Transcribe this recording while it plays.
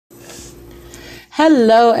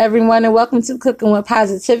Hello, everyone, and welcome to Cooking with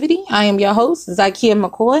Positivity. I am your host, Zykia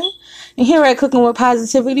McCoy. And here at Cooking with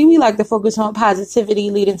Positivity, we like to focus on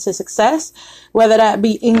positivity leading to success, whether that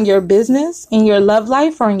be in your business, in your love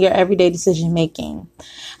life, or in your everyday decision making.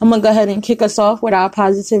 I'm going to go ahead and kick us off with our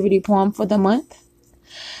positivity poem for the month.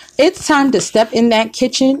 It's time to step in that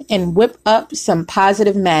kitchen and whip up some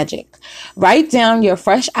positive magic. Write down your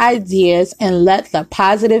fresh ideas and let the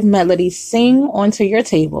positive melody sing onto your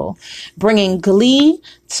table, bringing glee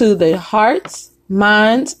to the hearts,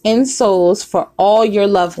 minds, and souls for all your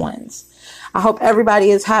loved ones. I hope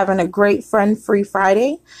everybody is having a great Fun-Free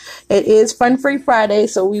Friday. It is Fun-Free Friday,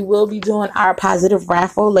 so we will be doing our positive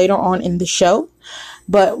raffle later on in the show.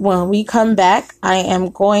 But when we come back, I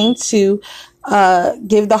am going to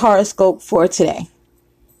give the horoscope for today.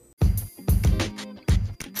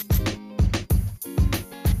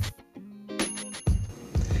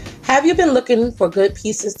 Have you been looking for good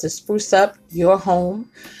pieces to spruce up your home?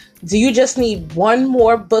 Do you just need one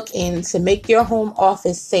more bookend to make your home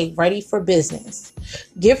office say ready for business?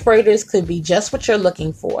 Gift Raiders could be just what you're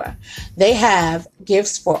looking for. They have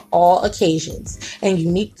gifts for all occasions and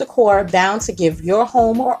unique decor bound to give your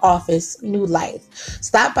home or office new life.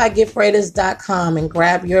 Stop by giftraiders.com and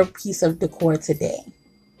grab your piece of decor today.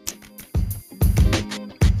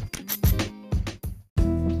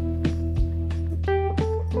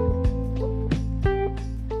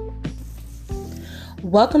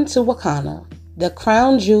 Welcome to Wakana, the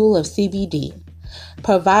crown jewel of CBD,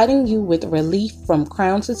 providing you with relief from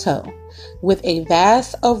crown to toe with a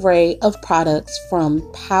vast array of products from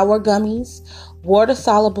power gummies, water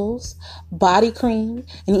solubles, body cream,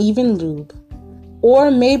 and even lube.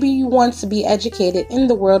 Or maybe you want to be educated in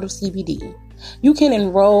the world of CBD. You can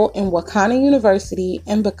enroll in Wakana University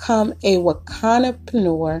and become a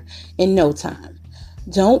Wakanapreneur in no time.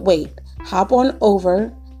 Don't wait. Hop on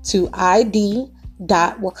over to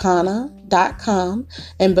id.wakana.com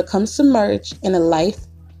and become submerged in a life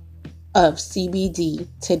of CBD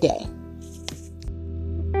today.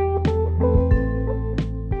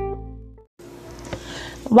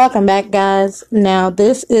 Welcome back, guys. Now,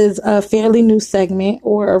 this is a fairly new segment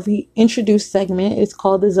or a reintroduced segment. It's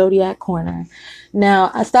called the Zodiac Corner.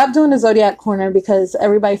 Now, I stopped doing the Zodiac Corner because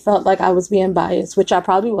everybody felt like I was being biased, which I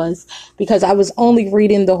probably was, because I was only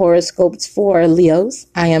reading the horoscopes for Leos.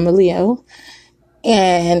 I am a Leo.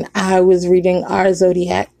 And I was reading our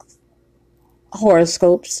Zodiac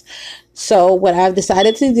horoscopes. So what I've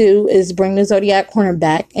decided to do is bring the Zodiac Corner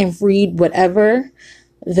back and read whatever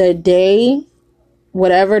the day,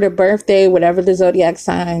 whatever the birthday, whatever the Zodiac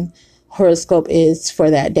sign horoscope is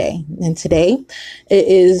for that day. And today it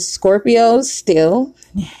is Scorpio still.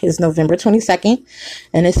 It's November 22nd.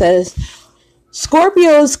 And it says,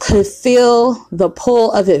 Scorpios could feel the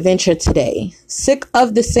pull of adventure today. Sick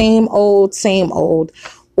of the same old,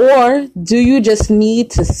 or do you just need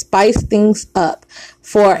to spice things up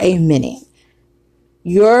for a minute?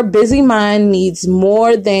 Your busy mind needs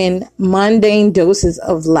more than mundane doses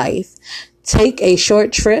of life. Take a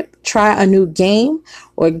short trip, try a new game,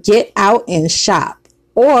 or get out and shop,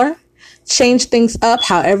 or change things up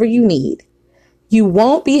however you need. You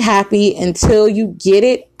won't be happy until you get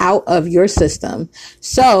it out of your system.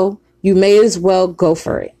 So you may as well go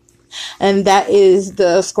for it. And that is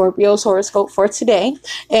the Scorpio's horoscope for today.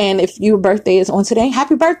 And if your birthday is on today,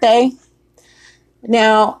 happy birthday.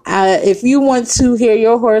 Now, if you want to hear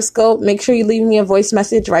your horoscope, make sure you leave me a voice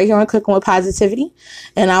message right here on Cooking with Positivity.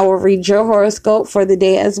 And I will read your horoscope for the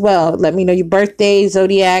day as well. Let me know your birthday,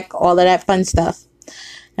 zodiac, all of that fun stuff.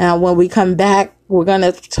 Now, when we come back, we're going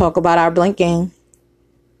to talk about our blank game.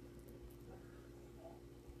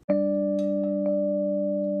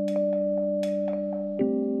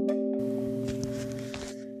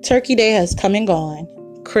 Turkey Day has come and gone.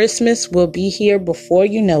 Christmas will be here before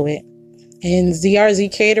you know it. And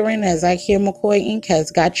ZRZ Catering, as Zykia McCoy Inc.,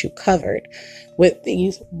 has got you covered with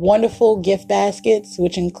these wonderful gift baskets,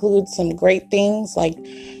 which include some great things like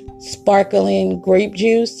sparkling grape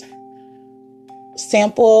juice,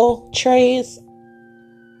 sample trays,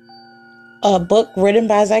 a book written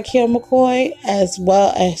by Zykia McCoy, as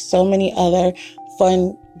well as so many other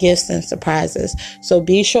fun gifts and surprises. So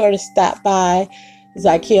be sure to stop by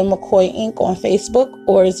Zykia McCoy Inc. on Facebook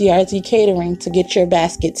or ZRZ Catering to get your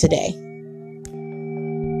basket today.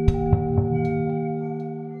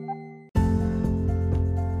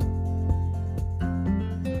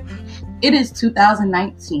 It is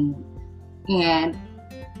 2019, and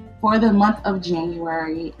for the month of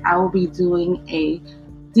January, I will be doing a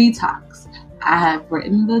detox. I have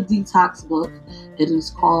written the detox book. It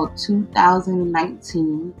is called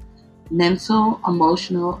 2019 Mental,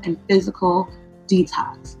 Emotional, and Physical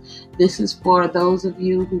detox. This is for those of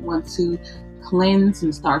you who want to cleanse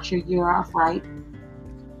and start your year off right.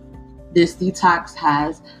 This detox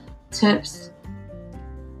has tips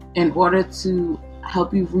in order to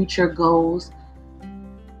help you reach your goals,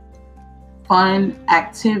 fun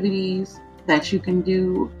activities that you can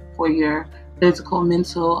do for your physical,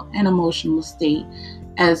 mental, and emotional state,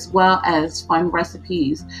 as well as fun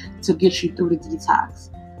recipes to get you through the detox.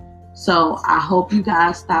 So I hope you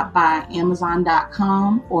guys stop by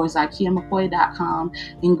Amazon.com or ZykeaMcCoy.com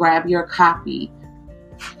and grab your copy.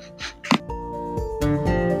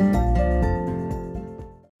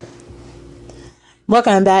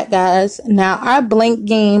 Welcome back, guys. Now, our blank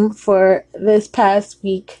game for this past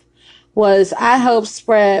week was I help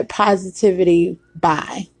spread positivity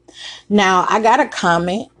by. Now, I got a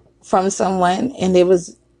comment from someone, and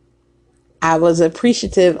I was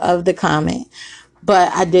appreciative of the comment,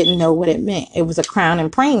 but I didn't know what it meant. It was a crown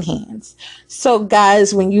and praying hands. So,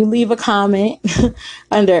 guys, when you leave a comment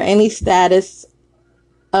under any status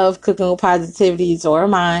of Cooking with Positivities or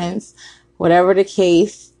Minds, whatever the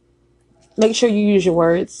case, make sure you use your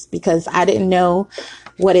words, because I didn't know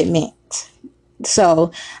what it meant.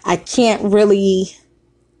 So I can't really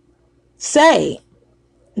say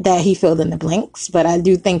that he filled in the blanks, but I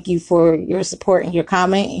do thank you for your support and your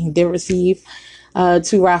comment. And he did receive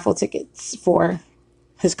 2 raffle tickets for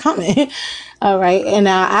his comment. All right. And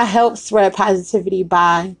I help spread positivity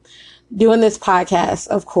by doing this podcast,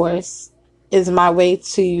 of course, is my way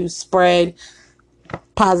to spread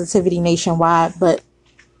positivity nationwide. But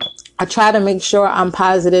I try to make sure I'm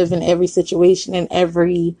positive in every situation, in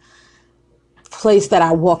every place that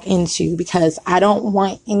I walk into, because I don't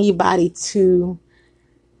want anybody to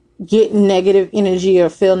get negative energy or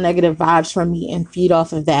feel negative vibes from me and feed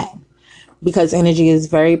off of that, because energy is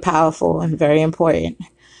very powerful and very important.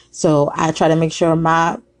 So I try to make sure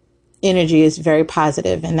my energy is very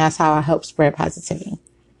positive, and that's how I help spread positivity.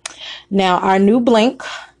 Now, our new blank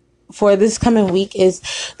for this coming week is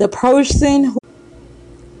the person who...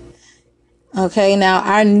 Okay, now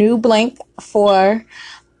our new blank for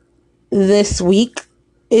this week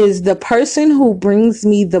is the person who brings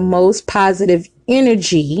me the most positive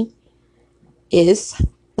energy is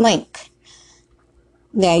blank.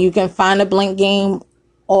 Now, you can find the blank game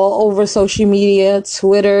all over social media,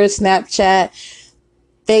 Twitter, Snapchat,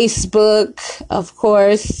 Facebook, of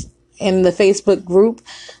course, in the Facebook group,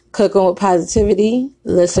 Cooking with Positivity,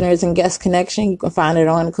 Listeners and Guest Connection. You can find it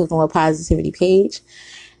on the Cooking with Positivity page.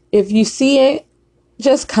 If you see it,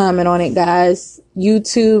 just comment on it, guys.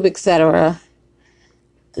 YouTube, etc.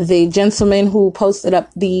 The gentleman who posted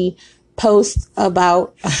up the post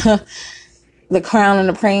about the crown and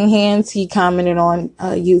the praying hands, he commented on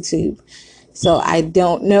YouTube. So I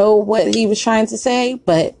don't know what he was trying to say,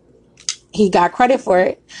 but he got credit for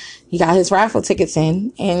it. He got his raffle tickets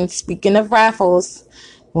in. And speaking of raffles,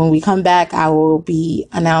 when we come back, I will be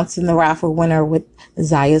announcing the raffle winner with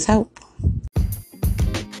Zaya's help.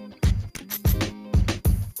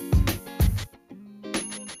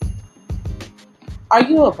 Are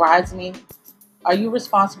you a bridesmaid? Are you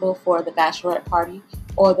responsible for the bachelorette party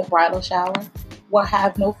or the bridal shower? Well,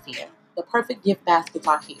 have no fear. The perfect gift baskets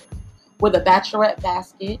are here. With a bachelorette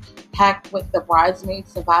basket packed with the bridesmaid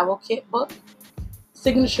survival kit book,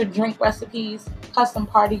 signature drink recipes, custom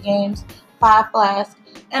party games, 5 flasks,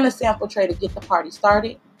 and a sample tray to get the party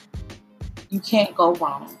started, you can't go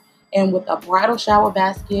wrong. And with a bridal shower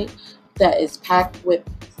basket that is packed with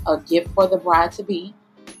a gift for the bride-to-be,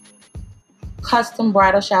 custom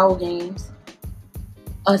bridal shower games,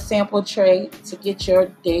 a sample tray to get your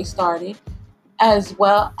day started, as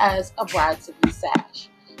well as a bride-to-be sash.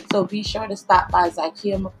 So be sure to stop by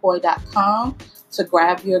ZykeaMcCoy.com to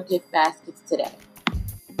grab your gift baskets today.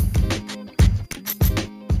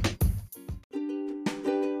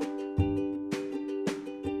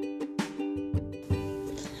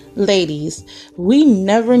 Ladies, we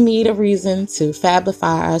never need a reason to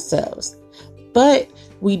fabify ourselves, but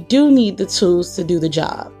we do need the tools to do the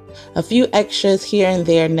job. A few extras here and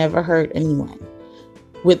there never hurt anyone.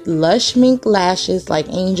 With lush mink lashes like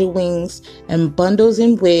angel wings and bundles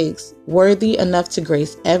and wigs worthy enough to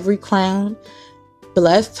grace every crown,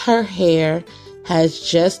 Blessed Her Hair has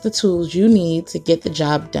just the tools you need to get the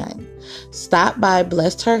job done. Stop by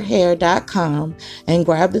blessedherhair.com and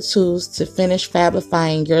grab the tools to finish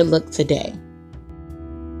fabifying your look today.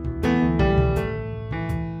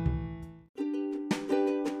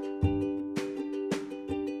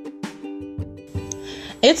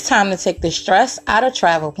 It's time to take the stress out of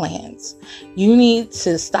travel plans. You need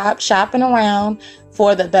to stop shopping around,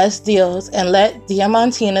 for the best deals and let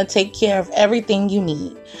Diamantina take care of everything you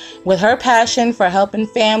need. With her passion for helping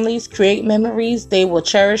families create memories they will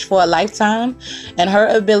cherish for a lifetime and her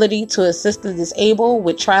ability to assist the disabled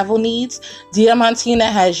with travel needs, Diamantina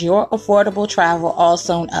has your affordable travel all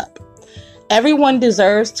sewn up. Everyone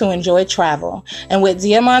deserves to enjoy travel, and with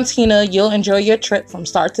Diamantina, you'll enjoy your trip from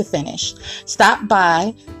start to finish. Stop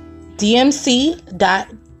by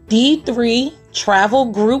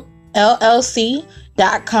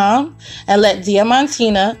dmc.d3travelgroupllc.com and let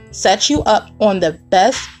Diamantina set you up on the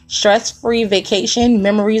best stress-free vacation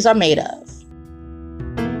memories are made of.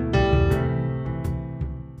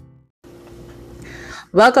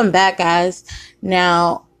 Welcome back, guys.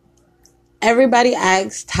 Now, everybody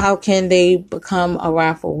asked how can they become a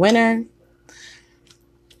raffle winner?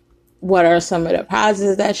 What are some of the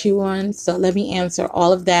prizes that she won? So let me answer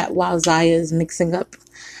all of that while Zaya is mixing up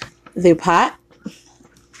the pot.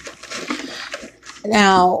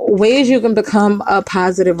 Now, ways you can become a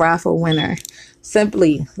positive raffle winner.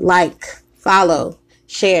 Simply like, follow,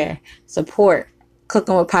 share, support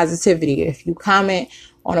Cooking with Positivity. If you comment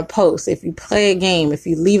on a post, if you play a game, if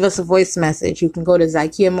you leave us a voice message, you can go to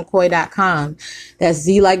ZykiaMcCoy.com. That's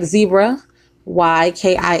Z like zebra,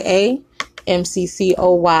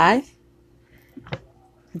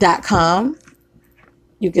 YKIAMCCOY.com.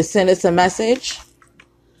 You can send us a message.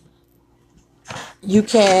 You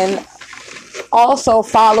can also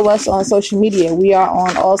follow us on social media. We are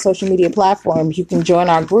on all social media platforms. You can join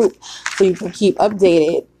our group so you can keep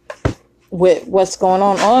updated with what's going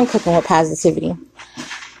on Cooking with Positivity.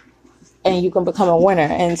 And you can become a winner.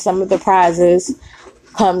 And some of the prizes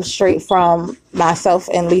come straight from myself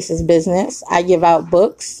and Lisa's business. I give out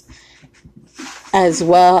books as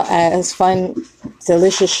well as fun,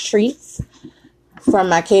 delicious treats from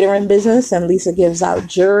my catering business. And Lisa gives out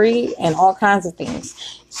jewelry and all kinds of things.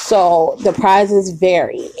 So the prizes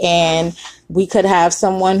vary. And we could have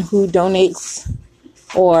someone who donates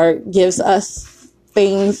or gives us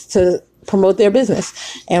things to promote their business.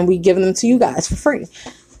 And we give them to you guys for free.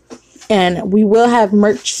 And we will have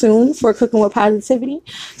merch soon for Cooking with Positivity.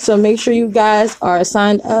 So make sure you guys are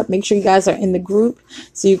signed up. Make sure you guys are in the group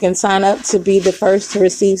so you can sign up to be the first to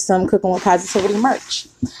receive some Cooking with Positivity merch.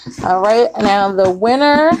 All right. Now the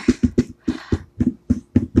winner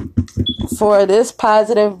for this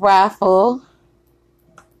positive raffle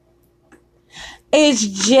is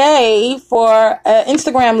Jay for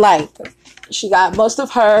Instagram like. She got most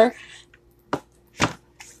of her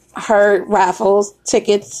raffles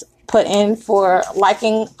tickets put in for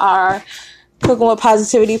liking our Cooking with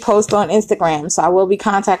Positivity post on Instagram. So I will be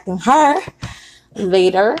contacting her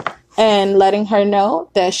later and letting her know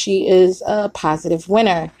that she is a positive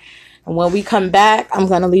winner. And when we come back, I'm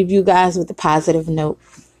going to leave you guys with a positive note.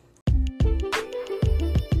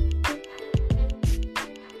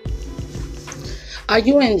 Are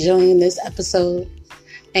you enjoying this episode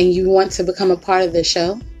and you want to become a part of the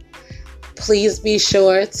show? Please be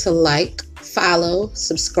sure to like, follow,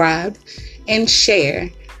 subscribe, and share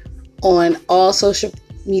on all social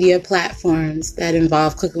media platforms that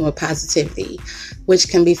involve Cooking with Positivity, which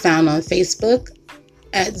can be found on Facebook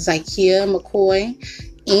at Zykia McCoy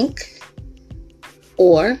Inc.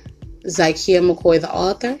 or Zykia McCoy the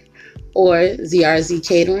author or ZRZ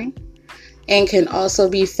Catering, and can also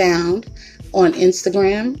be found on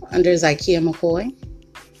Instagram under Zykia McCoy,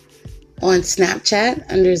 on Snapchat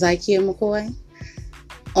under Zykia McCoy,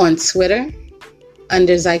 on Twitter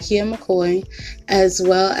under Zykia McCoy, as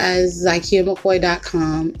well as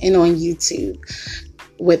ZykiaMcCoy.com, and on YouTube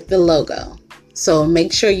with the logo. So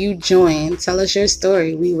make sure you join. Tell us your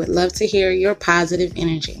story. We would love to hear your positive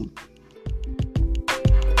energy.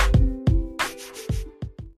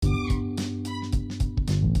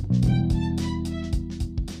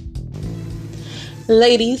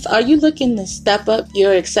 Ladies, are you looking to step up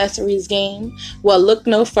your accessories game? Well, look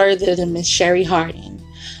no further than Miss Sherry Harding.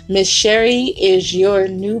 Miss Sherry is your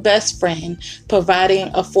new best friend, providing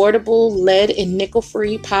affordable lead and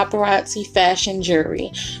nickel-free paparazzi fashion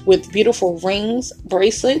jewelry with beautiful rings,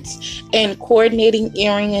 bracelets, and coordinating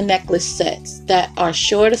earring and necklace sets that are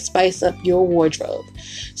sure to spice up your wardrobe.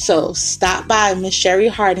 So stop by Miss Sherry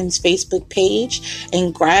Harding's Facebook page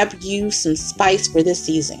and grab you some spice for this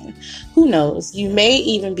season. Who knows, you may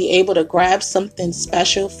even be able to grab something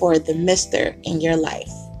special for the mister in your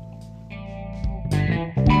life.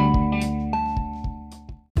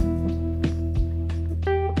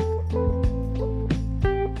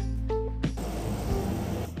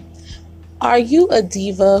 Are you a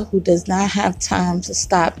diva who does not have time to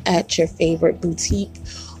stop at your favorite boutique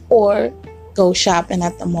or go shopping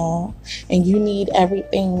at the mall, and you need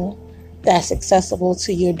everything that's accessible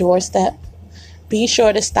to your doorstep? be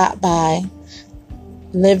sure to stop by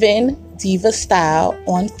Living Diva Style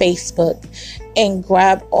on Facebook and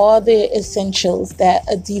grab all the essentials that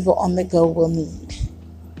a diva on the go will need.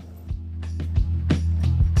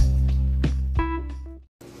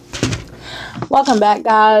 Welcome back,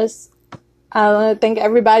 guys. I want to thank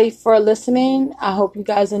everybody for listening. I hope you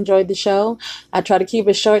guys enjoyed the show. I try to keep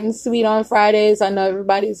it short and sweet on Fridays. I know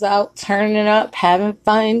everybody's out turning up, having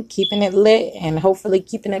fun, keeping it lit, and hopefully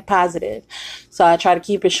keeping it positive. So I try to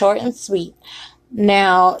keep it short and sweet.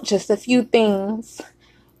 Now, just a few things.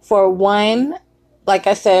 For one, like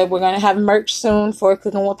I said, we're going to have merch soon for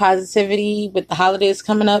Cooking with Positivity with the holidays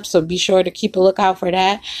coming up. So be sure to keep a lookout for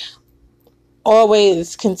that.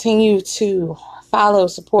 Always continue to follow,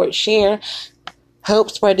 support, share,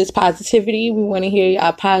 help spread this positivity. We want to hear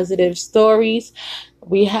your positive stories.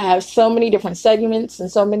 We have so many different segments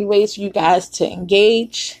and so many ways for you guys to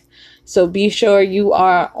engage. So be sure you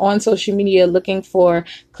are on social media looking for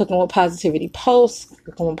Cooking with Positivity posts,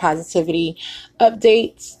 Cooking with Positivity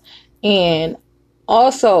updates. And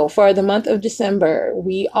also for the month of December,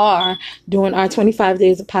 we are doing our 25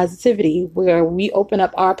 Days of Positivity, where we open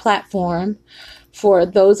up our platform for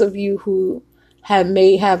those of you who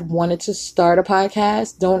may have wanted to start a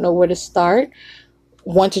podcast, don't know where to start,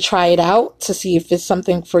 want to try it out to see if it's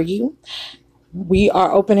something for you. We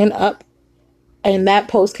are opening up, and that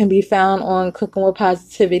post can be found on Cooking with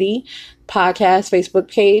Positivity podcast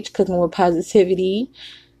Facebook page, Cooking with Positivity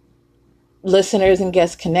listeners and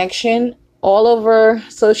guest connection, all over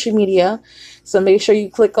social media. So make sure you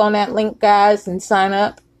click on that link, guys, and sign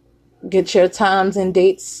up. Get your times and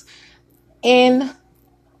dates in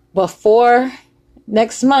before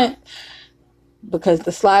next month, because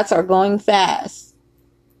the slots are going fast.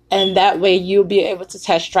 And that way you'll be able to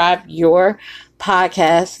test drive your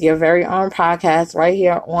podcast, your very own podcast, right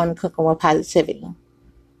here on Cooking with Positivity.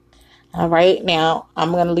 All right, now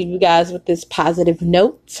I'm going to leave you guys with this positive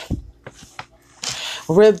note.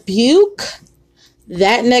 Rebuke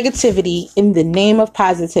that negativity in the name of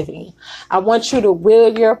positivity. I want you to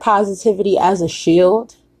wield your positivity as a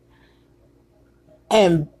shield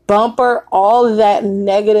and bumper all of that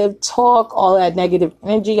negative talk, all that negative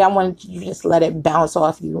energy. I want you to just let it bounce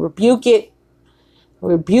off you. Rebuke it.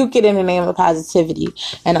 Rebuke it in the name of positivity.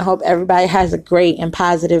 And I hope everybody has a great and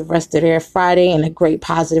positive rest of their Friday and a great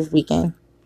positive weekend.